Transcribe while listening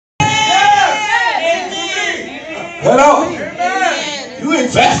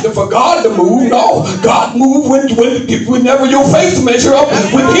ain't fasting for God to move. No, God moves whenever your faith measure up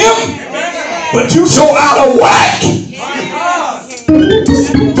with Him. But you so out of whack.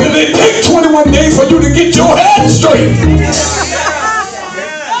 Will it take 21 days for you to get your head straight?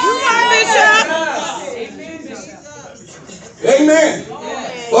 Amen.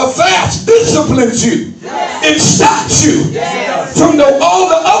 Well, fast disciplines you. It stops you from all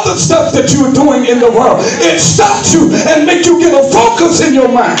the other stuff that you are doing in the world. It stops you and makes you get a focus in your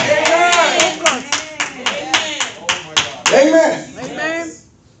mind. Amen.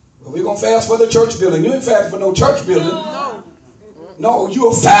 Well, we're going to fast for the church building. You ain't fasting for no church building. No,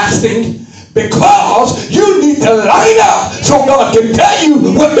 you're fasting because you need to line up so God can tell you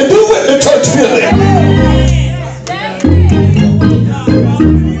what to do with the church building.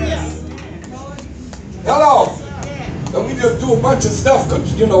 Hello. And we just do a bunch of stuff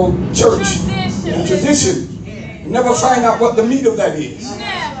because, you know, church and tradition. You never find out what the meat of that is.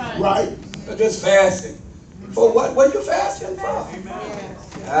 Right? They're just fasting. For what? What are you fasting for?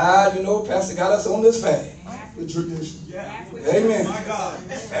 You know, Pastor got us on this fast. The tradition. Amen.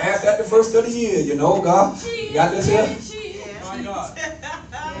 Fast at the first of the year, you know, God. You got this here?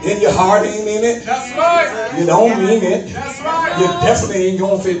 Then your heart ain't in it. That's right. You don't mean it. That's right. You definitely ain't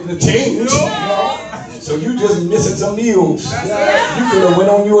going to fit the change. So you just missing some meals. You could have went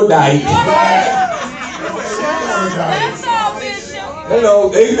on your diet.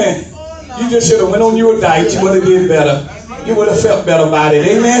 Hello, amen. You just should have went on your diet. You would have did better. You would have felt better about it.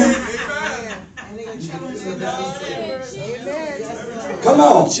 Amen. Come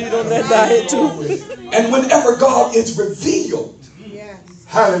on. Cheat on that diet too. And whenever God is revealed,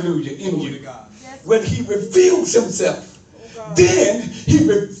 hallelujah, in you, when He reveals Himself, then He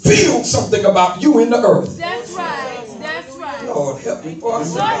reveals something about you in the earth. That's right. That's right. Lord help me, boy.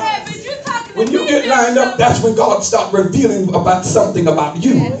 When you get lined up, that's when God starts revealing about something about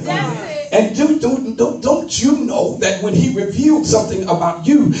you. That's it. And don't you know that when He revealed something about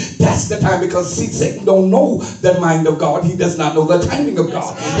you, that's the time, because see, Satan don't know the mind of God. He does not know the timing of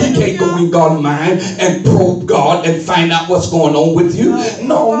God. He can't go in God's mind and probe God and find out what's going on with you.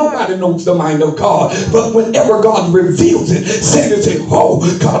 No, nobody knows the mind of God. But whenever God reveals it, Satan says, oh,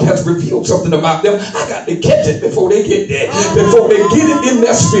 God has revealed something about them. I got to catch it before they get there. Before they get it in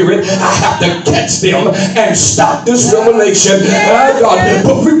their spirit, I have to catch them and stop this revelation. God,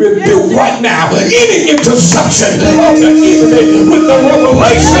 but we reveal right now any interception of the enemy with the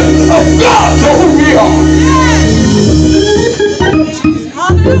revelation of God for who we are.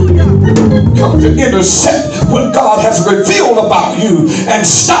 Hallelujah. Come to intercept what God has revealed about you and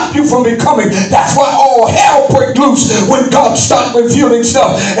stop you from becoming. That's why all hell breaks loose when God starts revealing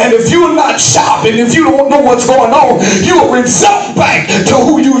stuff. And if you're not sharp and if you don't know what's going on, you will result back to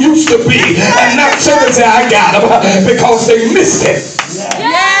who you used to be and not say, I got them, because they missed it.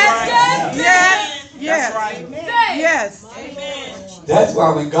 Yes. That's right. Yes. Amen. That's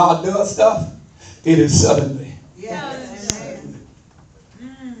why when God does stuff, it is suddenly. Yes.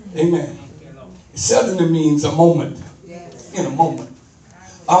 Amen. Suddenly means a moment. In a moment.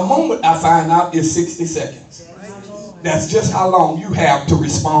 A moment, I find out, is 60 seconds. That's just how long you have to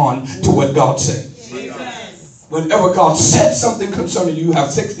respond to what God said. Whenever God says something concerning you, you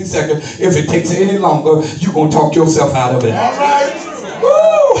have 60 seconds. If it takes any longer, you're going to talk yourself out of it. All right.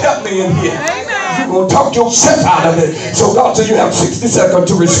 Woo, help me in here. You're going to talk yourself out of it. So God said you have 60 seconds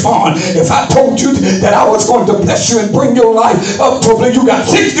to respond. If I told you that I was going to bless you and bring your life up to a, you got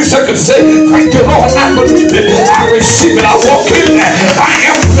 60 seconds to say, thank you, Lord, I believe it. I receive it. I walk in there.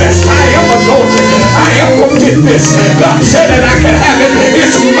 I am blessed. I am anointed. I am going to get this. God said that I can have it.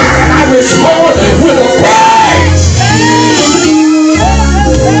 It's mine. I respond with a praise.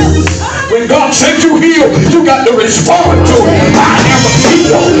 When God said you heal, you got to respond to it. I am a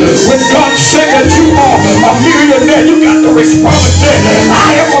healer. When God said that you are a millionaire, you got to respond to it.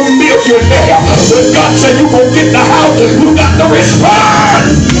 I am a millionaire. When God said you going to get the house, you got to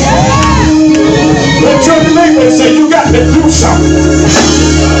respond. When your neighbor say you got to do something.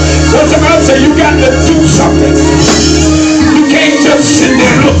 When somebody say you got to do something. You can't just sit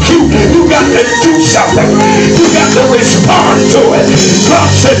there and look cute. You got to do something. You got to respond to it. God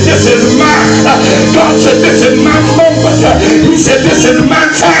said this is mine. God said this is my moment. He said this is my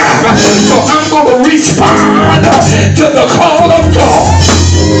time. So I'm going to respond to the call of God.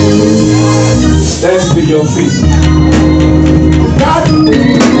 Stand to your feet. God.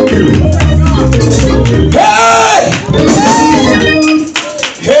 Hey!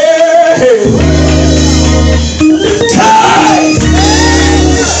 Hey!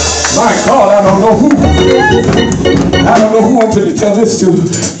 My God, I don't know who I'm going to tell this to,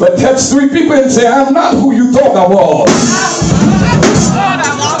 but touch 3 people and say, I'm not who you thought I was.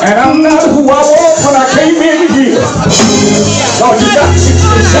 And I'm not who I was when I came in here. No, you got 60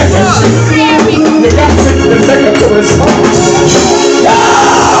 seconds. You got 60 seconds to respond. No!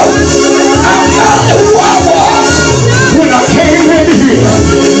 I'm not who I was when I came in here.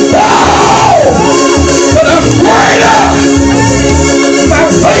 No! But I'm greater. My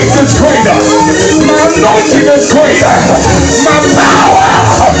faith is greater. My anointing is greater. My power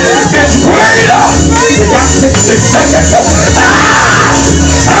is greater. You got 60 seconds.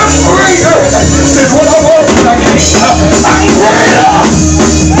 I'm greater than what I was when I came. I'm greater.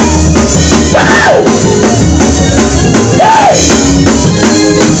 Wow. Hey.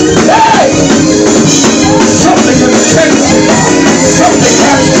 Hey. Something has changed. Something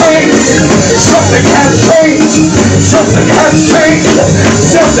has changed. Something has changed. Something has changed.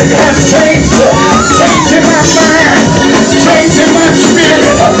 Something has changed. Changing my mind. Changing my spirit.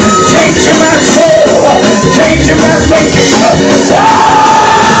 Changing my soul. Changing my thinking.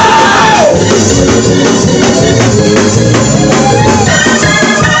 Wow!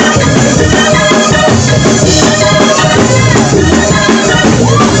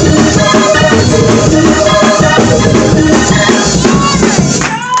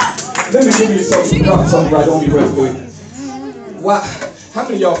 Let me give you something right on me real quick. Why? How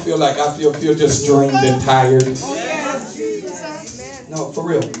many of y'all feel like I feel just drained and tired? No, for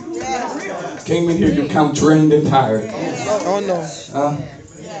real. Came in here, you count drained and tired. Oh no.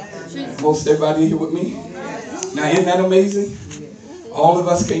 Most everybody here with me? Now, isn't that amazing? All of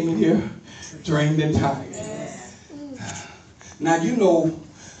us came in here drained and tired. Now, you know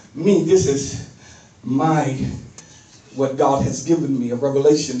me, this is what God has given me, a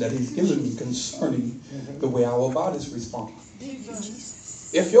revelation that He's given me concerning the way our bodies respond.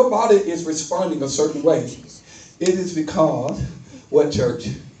 If your body is responding a certain way, it is because, what, church?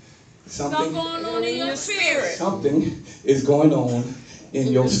 Something going on in your spirit. Something is going on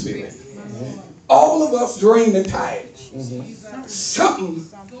in your spirit. All of us drained and tired. Something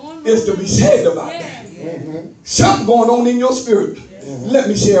is to be said about that. Something going on in your spirit. Let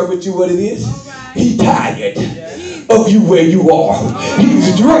me share with you what it is. He tired of you where you are.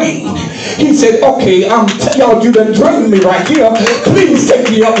 He's drained. He said, okay, y'all, you done drained me right here. Please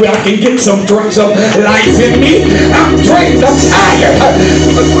take me up where I can get some life in me. I'm drained. I'm tired.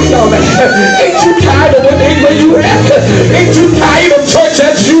 Y'all, ain't you tired of where you at? Ain't you tired of church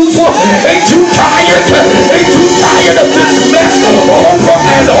as usual? Ain't you tired? Ain't you tired of this mess over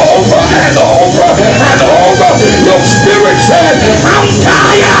and over and over and over? Your spirit said, I'm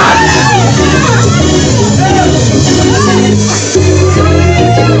tired.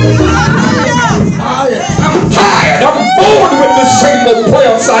 I'm tired. I'm bored with the same old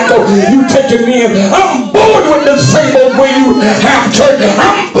prayer cycle you taking me in. I'm bored with the same old way you have church.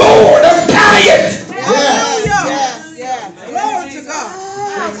 I'm bored. I'm tired. Glory to God.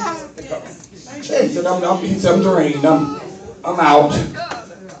 He said, I'm drained. I'm out.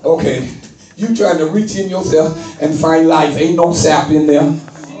 Okay. You trying to reach in yourself and find life. Ain't no sap in there. Lord,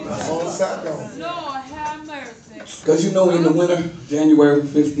 have mercy. Because you know in the winter, January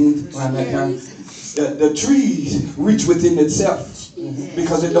 15th, around that time, the trees reach within itself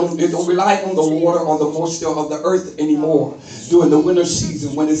because it don't rely on the water or the moisture of the earth anymore. During the winter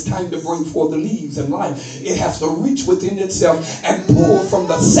season, when it's time to bring forth the leaves and life, it has to reach within itself and pull from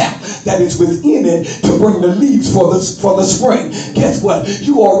the sap that is within it to bring the leaves for the spring. Guess what?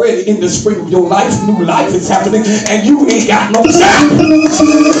 You already in the spring of your life. New life is happening, and you ain't got no sap.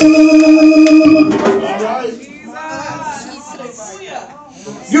 All right.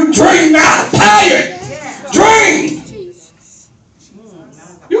 You drained now, tired, drained.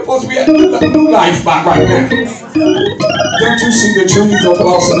 You're supposed to be at a new life spot right now. Don't you see the trees are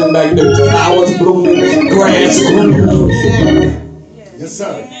blossoming back, the flowers blooming, grass growing? Yes,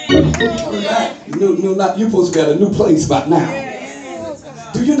 sir. You're supposed to be at a new place by now.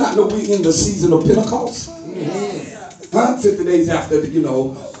 Do you not know we're in the season of Pentecost? 50 days after,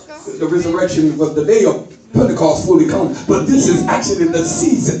 the resurrection was the day of Pentecost fully come, but this is actually the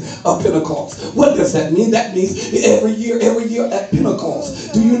season of Pentecost. What does that mean? That means every year at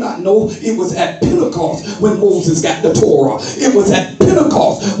Pentecost. Do you not know it was at Pentecost when Moses got the Torah? It was at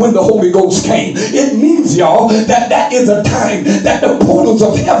Pentecost when the Holy Ghost came. It means, y'all, that is a time that the portals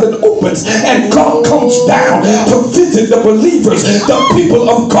of heaven opens and God comes down to visit the believers, the people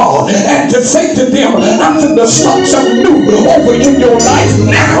of God, and to say to them, I'm going to start something new over in your life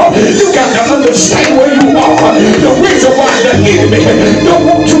now. You got to understand where you are. The reason why the enemy don't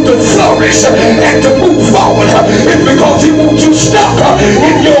want you to flourish and to move forward is because he wants you stuck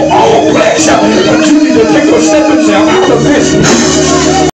in your own place. But you need to take a step and say, I'm out of this.